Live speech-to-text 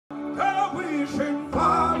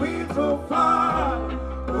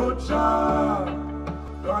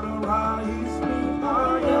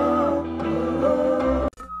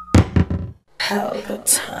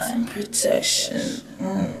Time protection.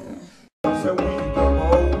 So we come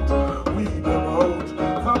out,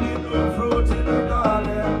 forbidden fruit in the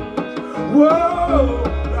garden. Whoa,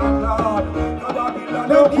 Lord,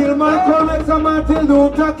 they kill Malcolm X and Martin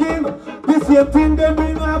Luther King. The same thing they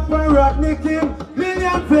bring up and Rodney King.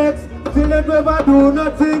 Million fakes, still they never do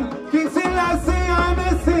nothing. King Selassie, I'm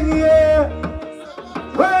missing, yeah.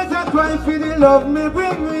 Where's that cry for the love me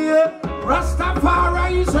bring me, yeah?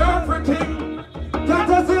 Rastafari is everything. Got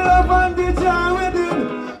us the love and the joy within.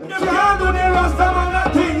 Can't do the Rastaman a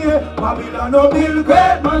thing, yeah. Babylon no build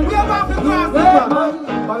great man. We have to cross the man.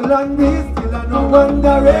 Babylon be still and no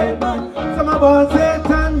wonder red man. Some about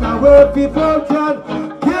Satan and work people can.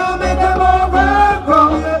 Can't make them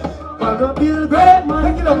overcome, yeah. But no build great man.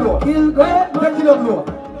 Take it up low. Build great man. Take it up low.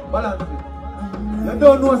 Balance it. You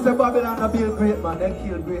don't know say Babylon no build great man. They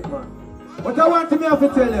kill great man. But I want me have to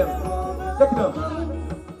tell them. Take it up.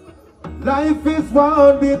 Life is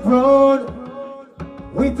one big road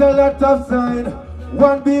with a lot of sign.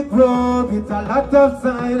 One big road with a lot of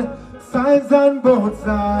sign. Signs on both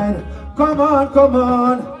sides. Come on, come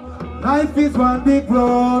on. Life is one big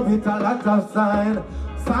road with a lot of sign.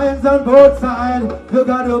 Signs on both sides. You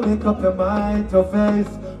gotta make up your mind to face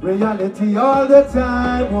reality all the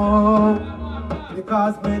time. Oh.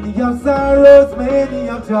 Because many have sorrows, many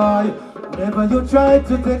have joy. Whenever you try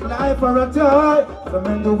to take life for a toy, some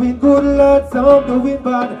men doing good, Lord, some doing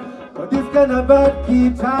bad. But this kind of bad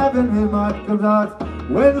keep driving me mad. Cause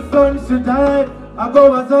when the sun should die, I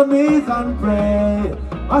go on some knees and pray.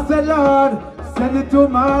 I said, Lord, send it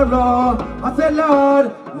tomorrow. I said,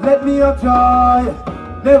 Lord, let me have joy.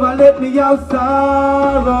 Never let me have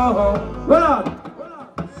sorrow. Well on,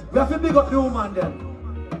 we have to pick up the woman then.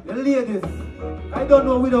 The ladies. I don't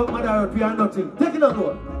know without Mother Earth we are nothing. Take it on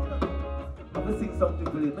road. I'm going to sing something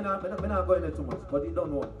for you. I'm not going there too much, but you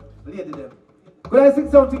don't know. Lady them. Could I sing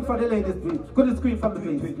something for the ladies, please? Could you scream for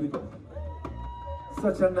me, please?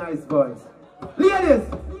 Such a nice voice. Ladies!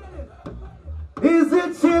 Is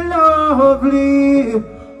it she lovely?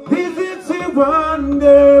 Is it she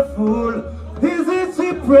wonderful? Is it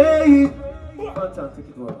she praise? Fantan, take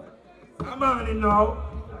it over. I'm on it now.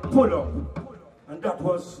 Pull up. And that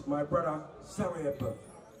was my brother, Sarah.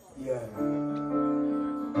 Yeah.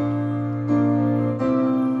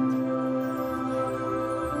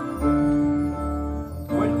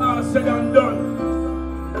 When all said and done,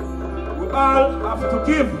 we all have to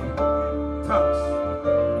give thanks.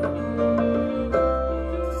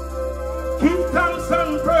 Give thanks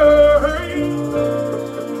and praise.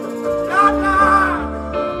 Lord, Lord.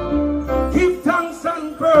 Give thanks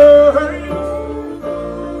and praise.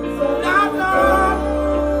 Lord, Lord.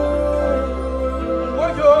 Oh,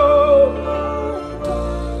 yo.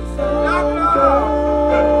 Lord, Lord.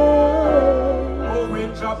 Oh, when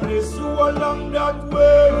Jah bless you along that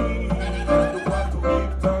way, you have to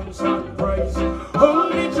give thanks and praise.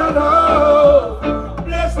 Only Jah love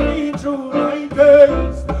bless me through my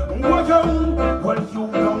days. Well, you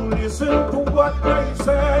don't listen to what they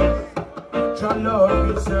say. Jah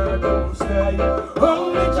love is there to stay.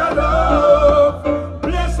 Only Jah love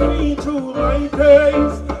bless me through my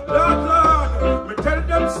days. Lord, me tell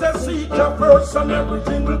them say seek Jah first and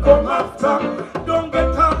everything will come after. Don't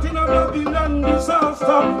get caught in a Babylon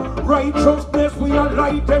disaster. Righteousness we are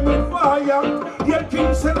light them with fire. Yet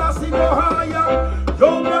King Selassie go higher.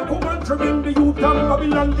 Don't make woman trimming the youth and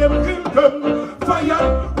Babylon them kill them.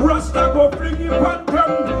 Fire, Rasta go fling it on them.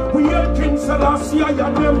 We hate King Selassie and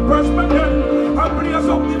them pressmen and blaze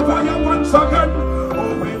up the fire once again.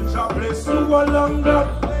 Oh, when Jah bless you along that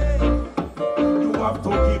way, you have to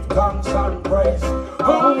give thanks and praise.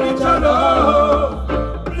 Only Jah love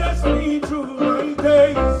bless me through my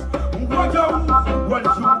days. Well,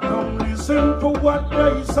 you don't listen to what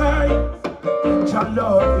they say. Jah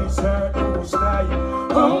love is here to stay.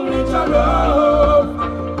 Only Jah love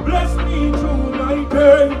bless me through my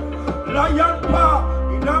day. Lion paw,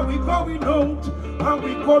 now we going out and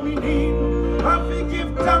we coming in. And we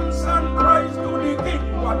give thanks and praise to the King.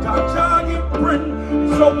 What a joy it bring,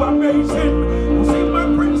 it's so amazing. You see my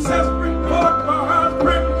princess bring forth my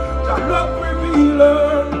husband. Jah love revealer,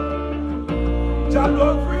 Jah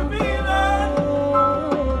love revealer,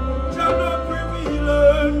 Jah love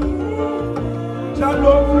revealer, Jah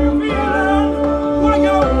love revealer. Why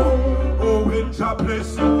you? Oh, when Jah bless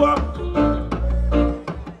you up, you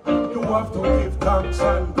have to give thanks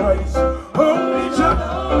and praise. Only Jah.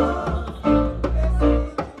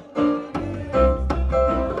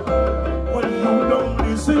 Well, you don't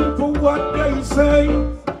listen to what they say.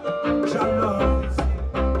 Jah love.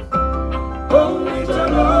 Only Jah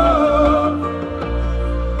love.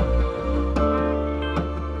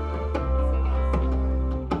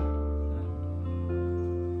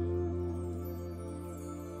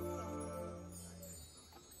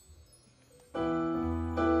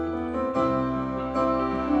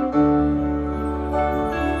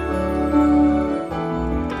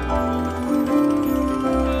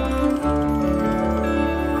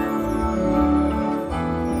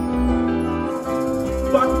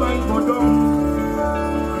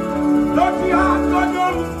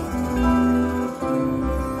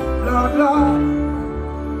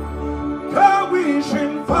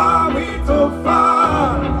 to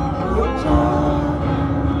fall.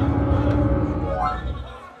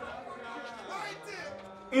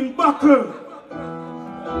 In battle.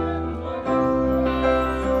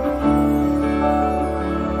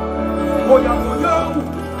 Moya moya,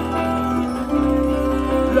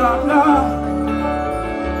 la la.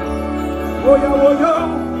 Moya moya,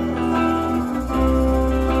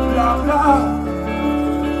 la la.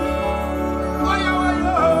 Moya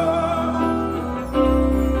moya,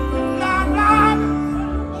 la la.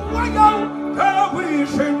 Moya, the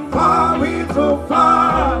wishing for me to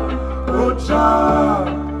fall. Oh child,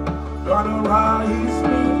 gonna rise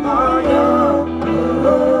me higher.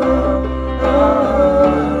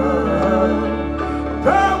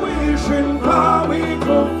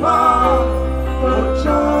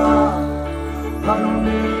 Gonna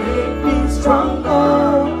make me stronger.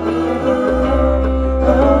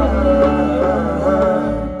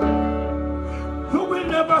 You will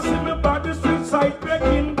never see me by the street side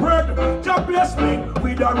begging bread. Just bless me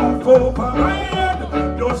with a roof over my head.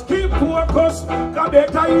 Just keep focused, cause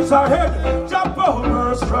better is ahead. Jump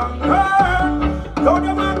over stronger. Though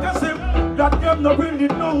the man can say that them not really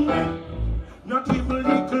know me. Not even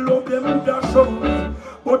little of them would have shown me.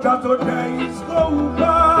 But as the days go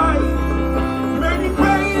by, many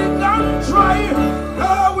pray and try,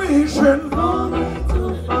 are wishing for me to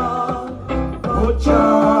fall. But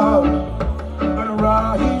child, and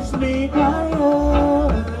rise me higher.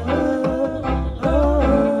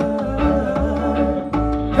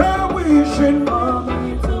 They're wishing for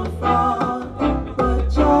me to fall. But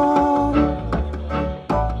child,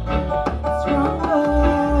 stronger.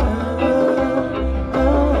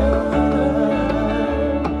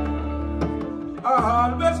 I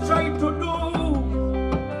always try to do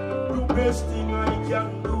the best thing I can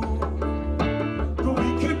do. The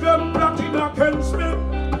wicked them plotting against me,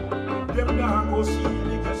 them now go see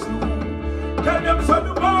me get slew. Tell them so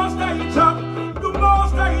the most I chop,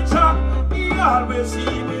 he always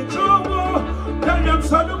see me through. Tell them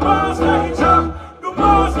so the most I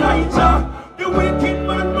chop, the wicked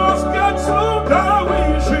man must get slew. They're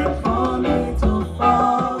wishing for me to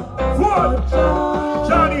fall. What?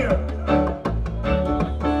 Johnny.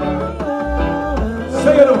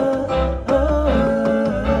 Say it all.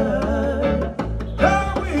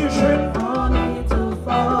 They're wishing for me to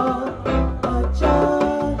fall, but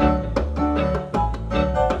child,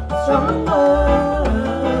 stronger.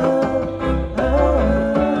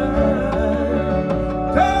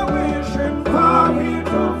 They're wishing for me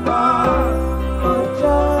to fall, but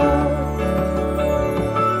child, for me to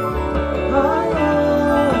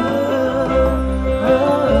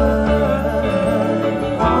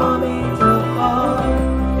fall.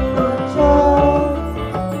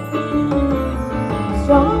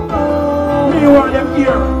 Me want them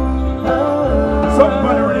here.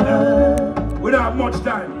 Somebody running now. We don't have much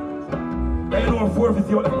time. They don't forfeit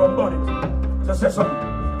you from bonnet. So say something.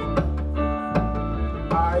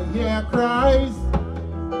 I hear cries,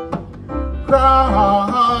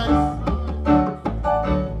 cries.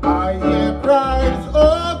 I hear cries,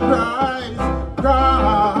 oh cries,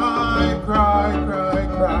 cry, cry, cry,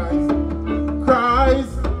 cries, cries,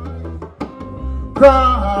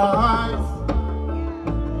 cries.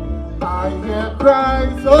 I hear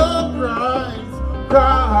cries, oh cries,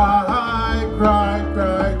 cry, cry,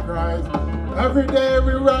 cry, cries. Every day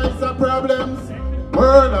we rise up problems.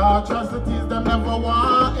 World atrocities them never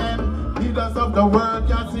want end. Leaders of the world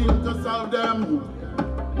can't seem to solve them.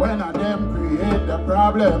 When I them create the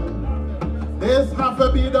problem, this have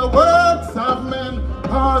to be the works of men,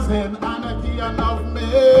 causing anarchy and of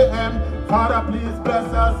mayhem. Father, please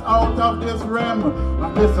bless us out of this realm.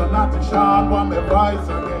 And listen not to sharp on my voice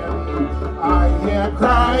again. I hear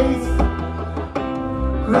cries,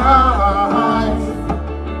 cries.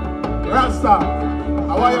 Rasta,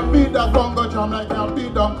 I want you beat that bongo drum like you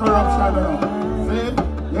beat down corruption. See?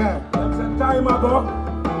 Yeah. That's a time ago.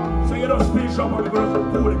 So you don't speak up on the girls who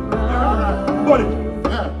pull it. Yeah. Pull it.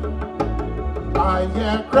 Yeah. I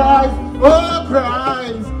hear cries, oh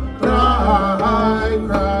cries, cry,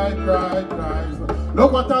 cry, cry, cries.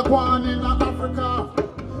 Look what I want in Africa,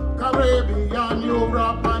 Caribbean,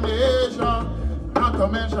 Europe and Asia. Not to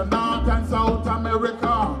mention North and South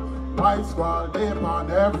America. White squall deep on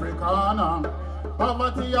every corner.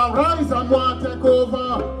 Poverty arise and want take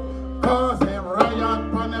over, causing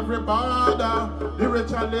riot on every border. The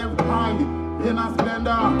rich are live high in a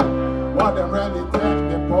splendor. What them really take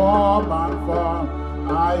the poor man for?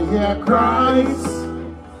 I hear cries,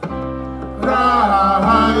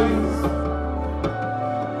 cries.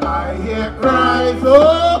 I hear cries,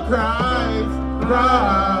 oh cries,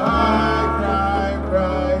 cry, cry,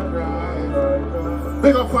 cry, cry.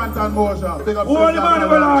 Big up Fanta. FANTAN MOJAH. Big up Holy man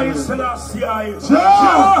of Allah, Selassie.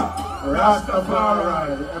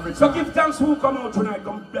 Rastafari. So give thanks who come out tonight,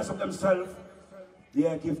 come bless up themselves.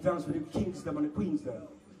 Yeah, give thanks for the kings them and the queens them.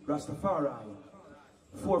 Rastafari.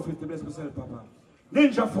 450, bless yourself, Papa.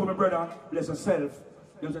 Ninja for my brother, bless yourself.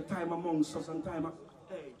 There's a time amongst us and time.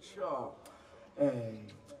 Hey, sure. Hey.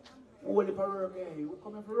 Holy for work, hey. We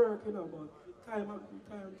come here for work, you know, but time.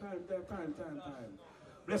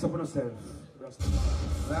 Bless up on yourself.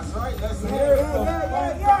 That's right, let's hear it.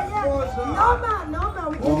 Yeah. No man,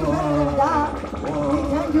 we can do better than that. We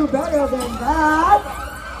can do better than that.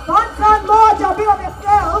 FANTAN MOJAH, be up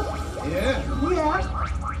yourself. Yeah.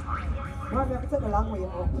 Well, we have to take a long way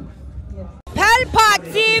up. Yeah. Pelpa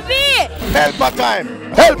TV! Pelpa time!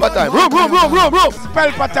 Pelpa time! Room!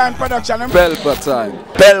 Pelpa time production. Pelpa time!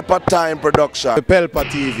 Pelpa time production. Pelpa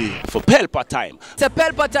TV. For Pelpa time. It's a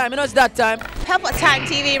Pelpa time, you know it's that time. Pelpa time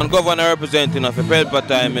TV. I'm governor representing of Pelpa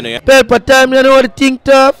time, you know. Pelpa time, you know what I think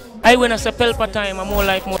tough? I when I say Pelpa time, I'm more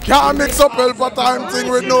like more. Can't mix up Pelpa time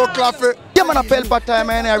thing with no coffee. Yeah, man, a Pelpa time,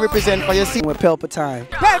 man. I represent for you. See, with Pelpa time.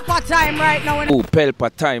 Pelpa time right now. Oh,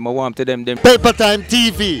 Pelpa time. I want to them. Pelpa time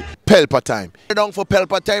TV. Pelpa time. Down for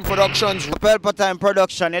Pelpa time productions. Pelpa time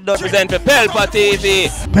production. It does Represent for Pelpa TV.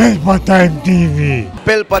 Pelpa time TV.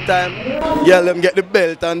 Pelpa time. Yeah, let them get the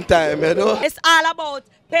belt on time, you know. It's all about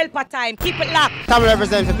Pelpa time. Keep it locked. Come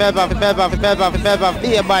represent for Pelpa.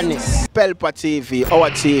 Be a badness. Pelpa TV, our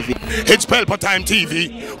TV. It's Pelpa time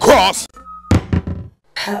TV. Cross.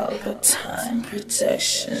 Pelpa time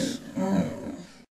protection.